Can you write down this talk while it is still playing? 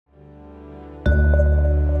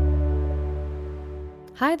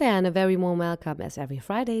Hi there, and a very warm welcome as every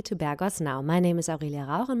Friday to Bergos Now. My name is Aurelia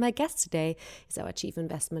Rauch, and my guest today is our Chief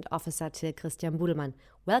Investment Officer, Till Christian Budelmann.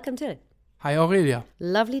 Welcome, Till. Hi, Aurelia.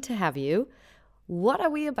 Lovely to have you. What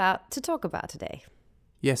are we about to talk about today?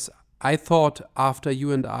 Yes, I thought after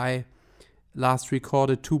you and I last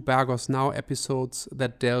recorded 2 Bergos Now episodes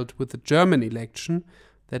that dealt with the German election,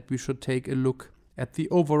 that we should take a look at the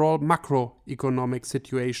overall macroeconomic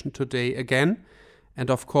situation today again. And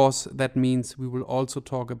of course, that means we will also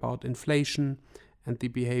talk about inflation and the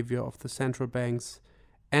behavior of the central banks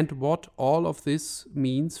and what all of this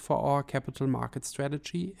means for our capital market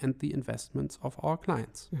strategy and the investments of our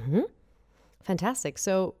clients. Mm-hmm. Fantastic.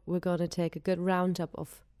 So we're going to take a good roundup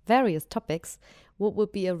of various topics. What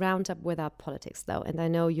would be a roundup without politics, though? And I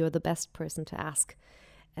know you're the best person to ask.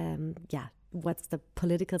 What's the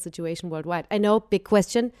political situation worldwide? I know, big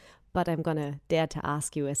question, but I'm going to dare to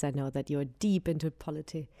ask you, as I know that you're deep into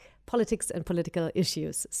politics and political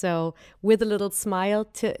issues. So with a little smile,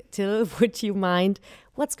 Till, would you mind,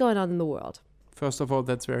 what's going on in the world? First of all,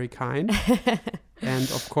 that's very kind.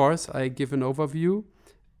 And of course, I give an overview.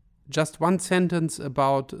 Just one sentence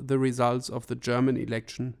about the results of the German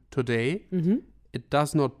election today. Mm-hmm. It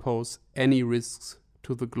does not pose any risks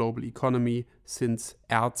to the global economy since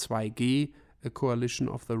R2G, a coalition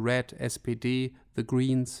of the red SPD, the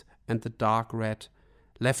Greens, and the dark red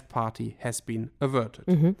Left Party, has been averted.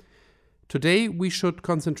 Mm-hmm. Today, we should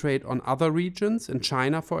concentrate on other regions. In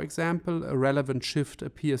China, for example, a relevant shift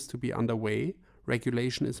appears to be underway.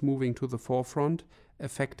 Regulation is moving to the forefront,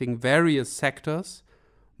 affecting various sectors.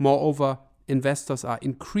 Moreover, investors are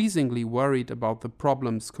increasingly worried about the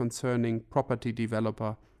problems concerning property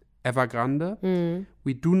developer Evergrande.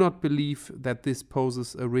 We do not believe that this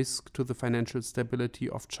poses a risk to the financial stability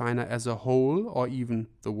of China as a whole or even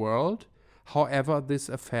the world. However, this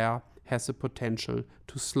affair has the potential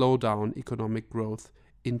to slow down economic growth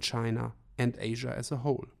in China and Asia as a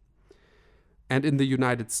whole. And in the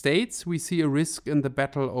United States, we see a risk in the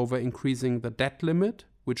battle over increasing the debt limit,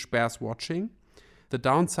 which bears watching. The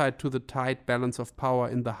downside to the tight balance of power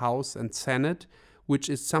in the House and Senate,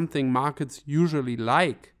 which is something markets usually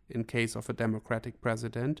like in case of a Democratic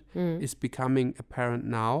president, is becoming apparent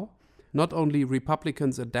now. Not only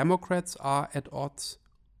Republicans and Democrats are at odds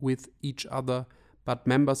with each other, but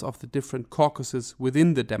members of the different caucuses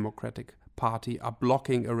within the Democratic Party are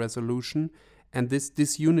blocking a resolution, and this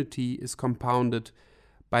disunity is compounded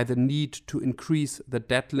by the need to increase the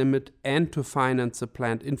debt limit and to finance the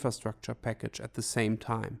planned infrastructure package at the same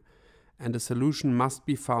time. And a solution must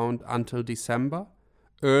be found until December,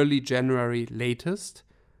 early January latest,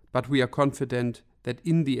 but we are confident that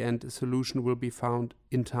in the end a solution will be found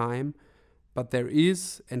in time. But there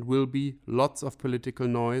is and will be lots of political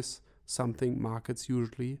noise, something markets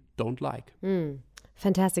usually don't like.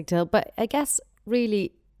 Fantastic, Till. But I guess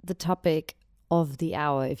really the topic of the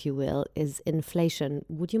hour, if you will, is inflation.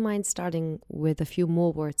 Would you mind starting with a few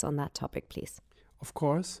more words on that topic, please? Of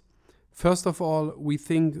course. First of all, we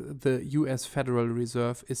think the US Federal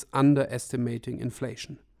Reserve is underestimating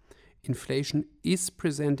inflation. Inflation is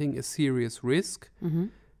presenting a serious risk. Mm-hmm.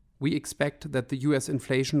 We expect that the US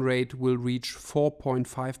inflation rate will reach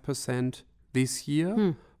 4.5% this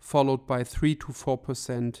year, followed by 3 to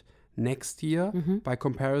 4% next year. Mm-hmm. By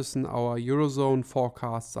comparison, our Eurozone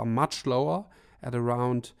forecasts are much lower, at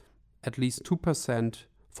around at least 2%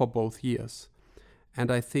 for both years. And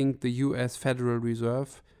I think the US Federal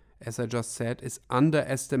Reserve, as I just said, is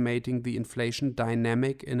underestimating the inflation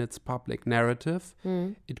dynamic in its public narrative.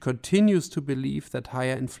 It continues to believe that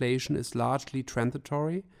higher inflation is largely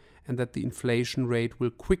transitory and that the inflation rate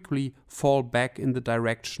will quickly fall back in the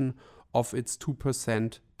direction of its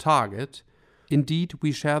 2% target. Indeed,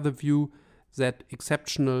 we share the view that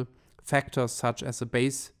exceptional factors such as a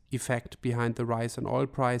base effect behind the rise in oil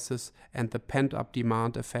prices and the pent-up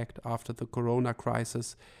demand effect after the corona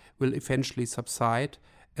crisis will eventually subside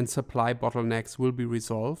and supply bottlenecks will be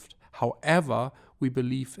resolved. However, we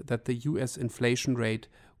believe that the US inflation rate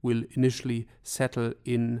will initially settle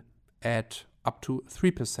in at up to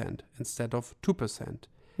 3% instead of 2%.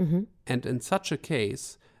 Mm-hmm. And in such a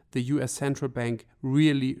case, the US central bank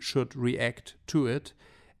really should react to it.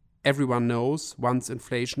 Everyone knows once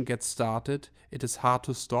inflation gets started, it is hard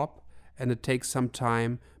to stop and it takes some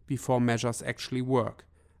time before measures actually work.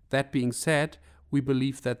 That being said, we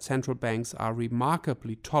believe that central banks are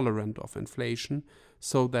remarkably tolerant of inflation,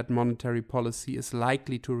 so that monetary policy is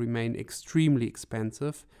likely to remain extremely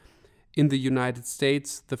expensive. In the United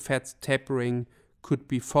States, the Fed's tapering could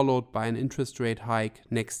be followed by an interest rate hike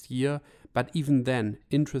next year, but even then,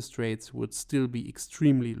 interest rates would still be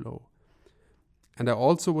extremely low. And I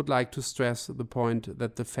also would like to stress the point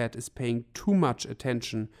that the Fed is paying too much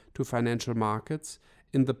attention to financial markets.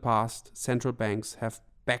 In the past, central banks have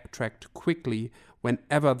backtracked quickly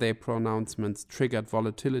whenever their pronouncements triggered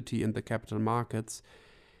volatility in the capital markets,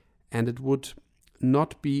 and it would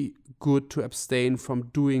not be good to abstain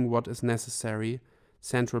from doing what is necessary.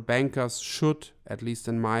 Central bankers should, at least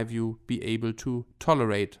in my view, be able to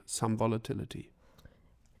tolerate some volatility.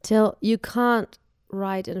 Till, you can't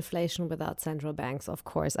write inflation without central banks, of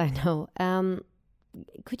course, I know.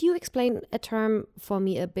 Could you explain a term for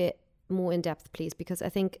me a bit more in depth, please? Because I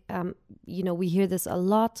think, we hear this a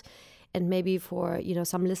lot, and maybe for,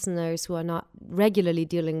 some listeners who are not regularly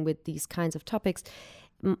dealing with these kinds of topics,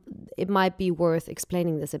 it might be worth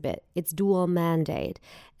explaining this a bit. It's dual mandate.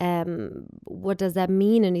 What does that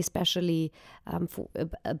mean? And especially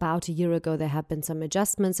about a year ago, there have been some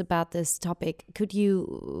adjustments about this topic. Could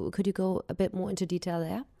you go a bit more into detail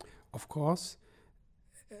there? Of course.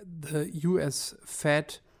 The US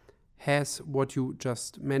Fed has what you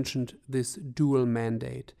just mentioned, this dual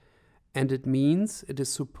mandate. And it means it is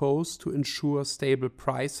supposed to ensure stable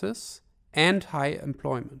prices and high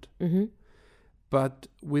employment. Mm-hmm. But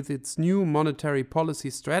with its new monetary policy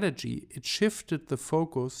strategy, it shifted the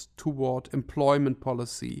focus toward employment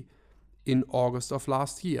policy in August of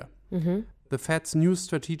last year. Mm-hmm. The Fed's new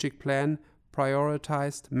strategic plan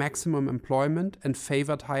prioritized maximum employment and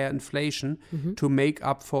favored higher inflation to make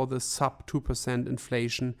up for the sub 2%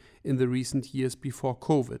 inflation in the recent years before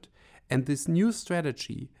COVID. And this new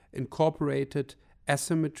strategy incorporated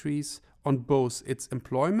asymmetries on both its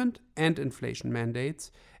employment and inflation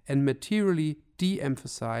mandates and materially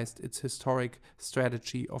de-emphasized its historic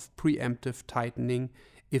strategy of preemptive tightening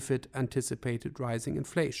if it anticipated rising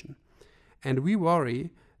inflation. And we worry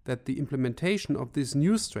that the implementation of this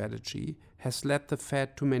new strategy has led the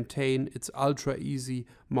Fed to maintain its ultra-easy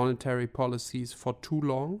monetary policies for too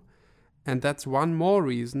long, and that's one more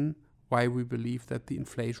reason why we believe that the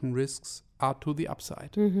inflation risks are to the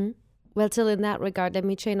upside. Mm-hmm. Well, Till, in that regard, let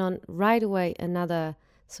me chain on right away another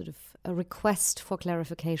sort of a request for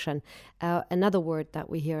clarification. Another word that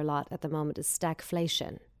we hear a lot at the moment is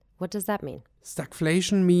stagflation. What does that mean?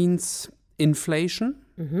 Stagflation means inflation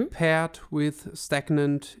paired with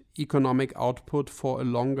stagnant economic output for a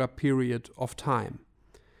longer period of time.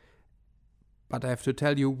 But I have to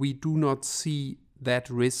tell you, we do not see that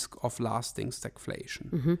risk of lasting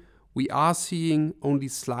stagflation. We are seeing only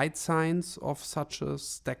slight signs of such a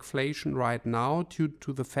stagflation right now due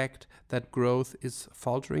to the fact that growth is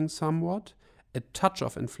faltering somewhat, a touch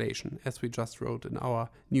of inflation, as we just wrote in our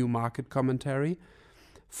new market commentary.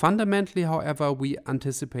 Fundamentally, however, we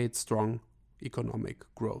anticipate strong economic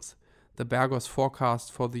growth. The Bergos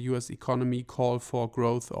forecast for the US economy call for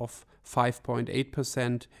growth of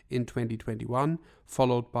 5.8% in 2021,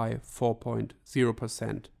 followed by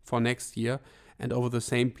 4.0% for next year. And over the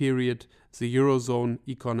same period, the Eurozone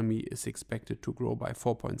economy is expected to grow by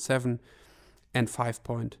 4.7% and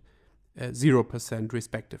 5.0%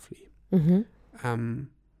 respectively. And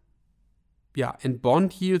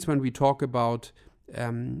bond yields, when we talk about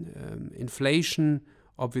inflation,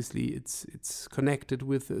 obviously it's connected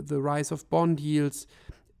with the rise of bond yields.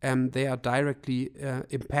 They are directly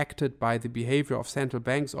impacted by the behavior of central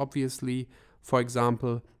banks, obviously. For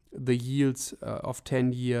example, the yields of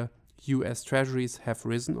 10-year US Treasuries have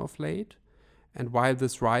risen of late, and while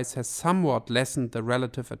this rise has somewhat lessened the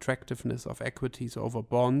relative attractiveness of equities over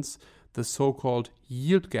bonds, the so-called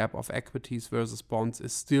yield gap of equities versus bonds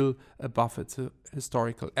is still above its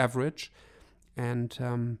historical average. And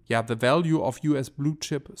the value of US blue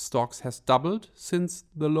chip stocks has doubled since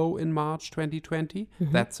the low in March 2020.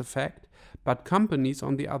 That's a fact. But companies,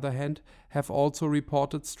 on the other hand, have also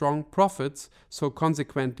reported strong profits, so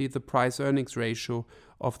consequently the price-earnings ratio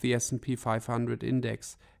of the S&P 500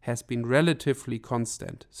 index has been relatively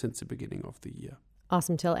constant since the beginning of the year.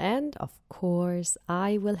 Awesome, Till. And of course,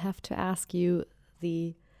 I will have to ask you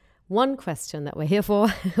the one question that we're here for.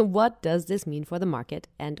 What does this mean for the market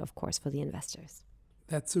and, of course, for the investors?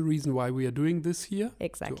 That's the reason why we are doing this here.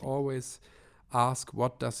 Exactly. To always ask,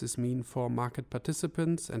 what does this mean for market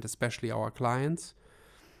participants and especially our clients?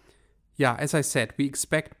 Yeah, as I said, we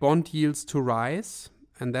expect bond yields to rise,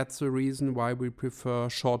 and that's the reason why we prefer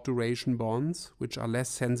short duration bonds, which are less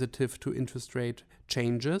sensitive to interest rate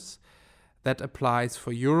changes. That applies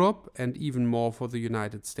for Europe and even more for the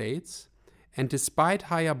United States. And despite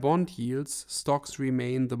higher bond yields, stocks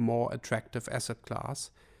remain the more attractive asset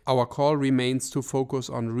class. Our call remains to focus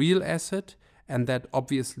on real asset, and that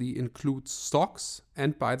obviously includes stocks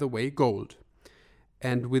and, by the way, gold.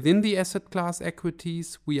 And within the asset class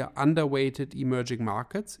equities, we are underweighted emerging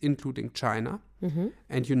markets, including China.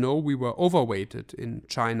 And we were overweighted in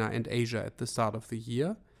China and Asia at the start of the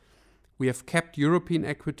year. We have kept European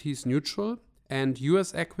equities neutral, and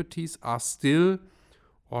US equities are still,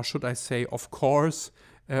 or should I say, of course,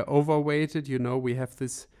 overweighted. We have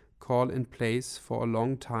this call in place for a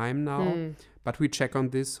long time now, but we check on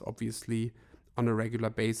this, obviously, on a regular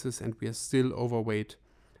basis, and we are still overweight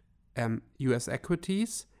US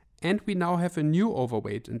equities. And we now have a new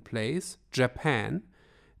overweight in place, Japan.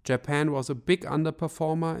 Japan was a big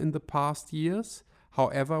underperformer in the past years.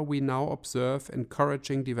 However, we now observe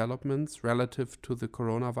encouraging developments relative to the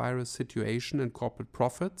coronavirus situation and corporate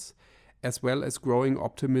profits, as well as growing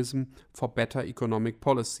optimism for better economic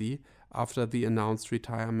policy after the announced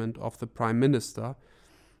retirement of the Prime Minister.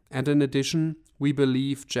 And in addition, we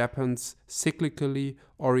believe Japan's cyclically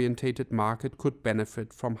orientated market could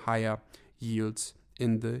benefit from higher yields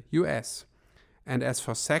in the US. And as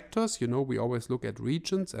for sectors, we always look at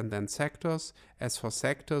regions and then sectors. As for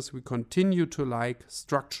sectors, we continue to like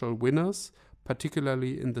structural winners,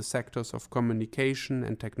 particularly in the sectors of communication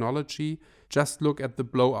and technology. Just look at the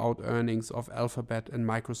blowout earnings of Alphabet and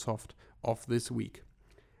Microsoft of this week.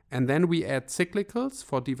 And then we add cyclicals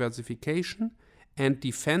for diversification, and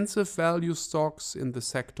defensive value stocks in the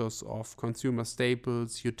sectors of consumer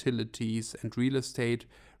staples, utilities, and real estate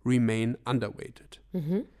remain underweighted.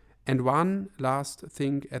 And one last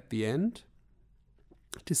thing at the end.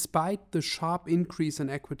 Despite the sharp increase in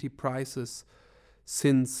equity prices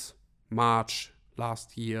since March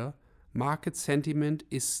last year, market sentiment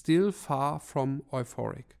is still far from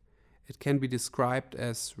euphoric. It can be described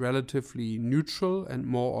as relatively neutral and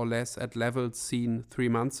more or less at levels seen 3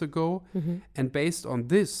 months ago. And based on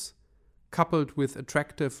this, coupled with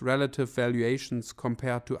attractive relative valuations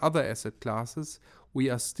compared to other asset classes, we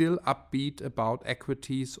are still upbeat about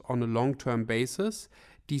equities on a long-term basis,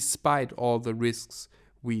 despite all the risks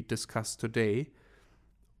we discussed today.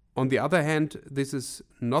 On the other hand, this is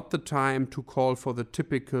not the time to call for the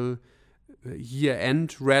typical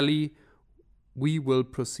year-end rally. We will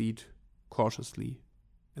proceed cautiously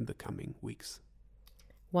in the coming weeks.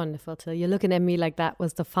 Wonderful, Till. You're looking at me like that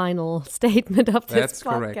was the final statement of this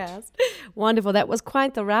podcast. Correct. Wonderful. That was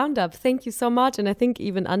quite the roundup. Thank you so much. And I think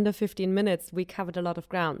even under 15 minutes, we covered a lot of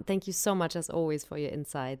ground. Thank you so much, as always, for your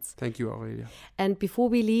insights. Thank you, Aurelia. And before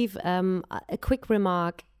we leave, a quick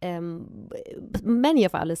remark. Many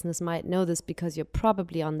of our listeners might know this because you're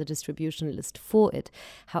probably on the distribution list for it.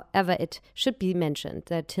 However, it should be mentioned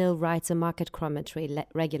that Till writes a market commentary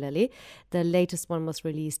regularly. The latest one was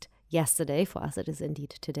released yesterday. For us, it is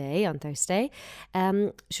indeed today, on Thursday.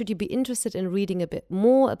 Should you be interested in reading a bit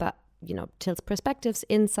more about, Till's perspectives,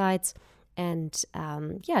 insights, and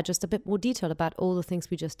just a bit more detail about all the things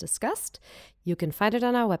we just discussed, you can find it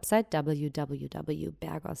on our website,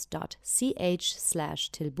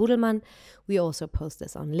 www.bergos.ch/Till Budelmann. We also post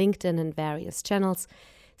this on LinkedIn and various channels.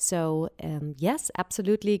 So yes,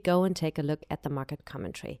 absolutely go and take a look at the market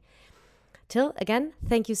commentary. Till, again,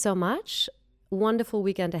 thank you so much. Wonderful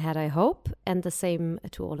weekend ahead, I hope. And the same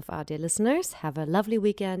to all of our dear listeners. Have a lovely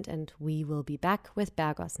weekend, and we will be back with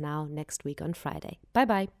Bergos Now next week on Friday.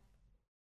 Bye-bye.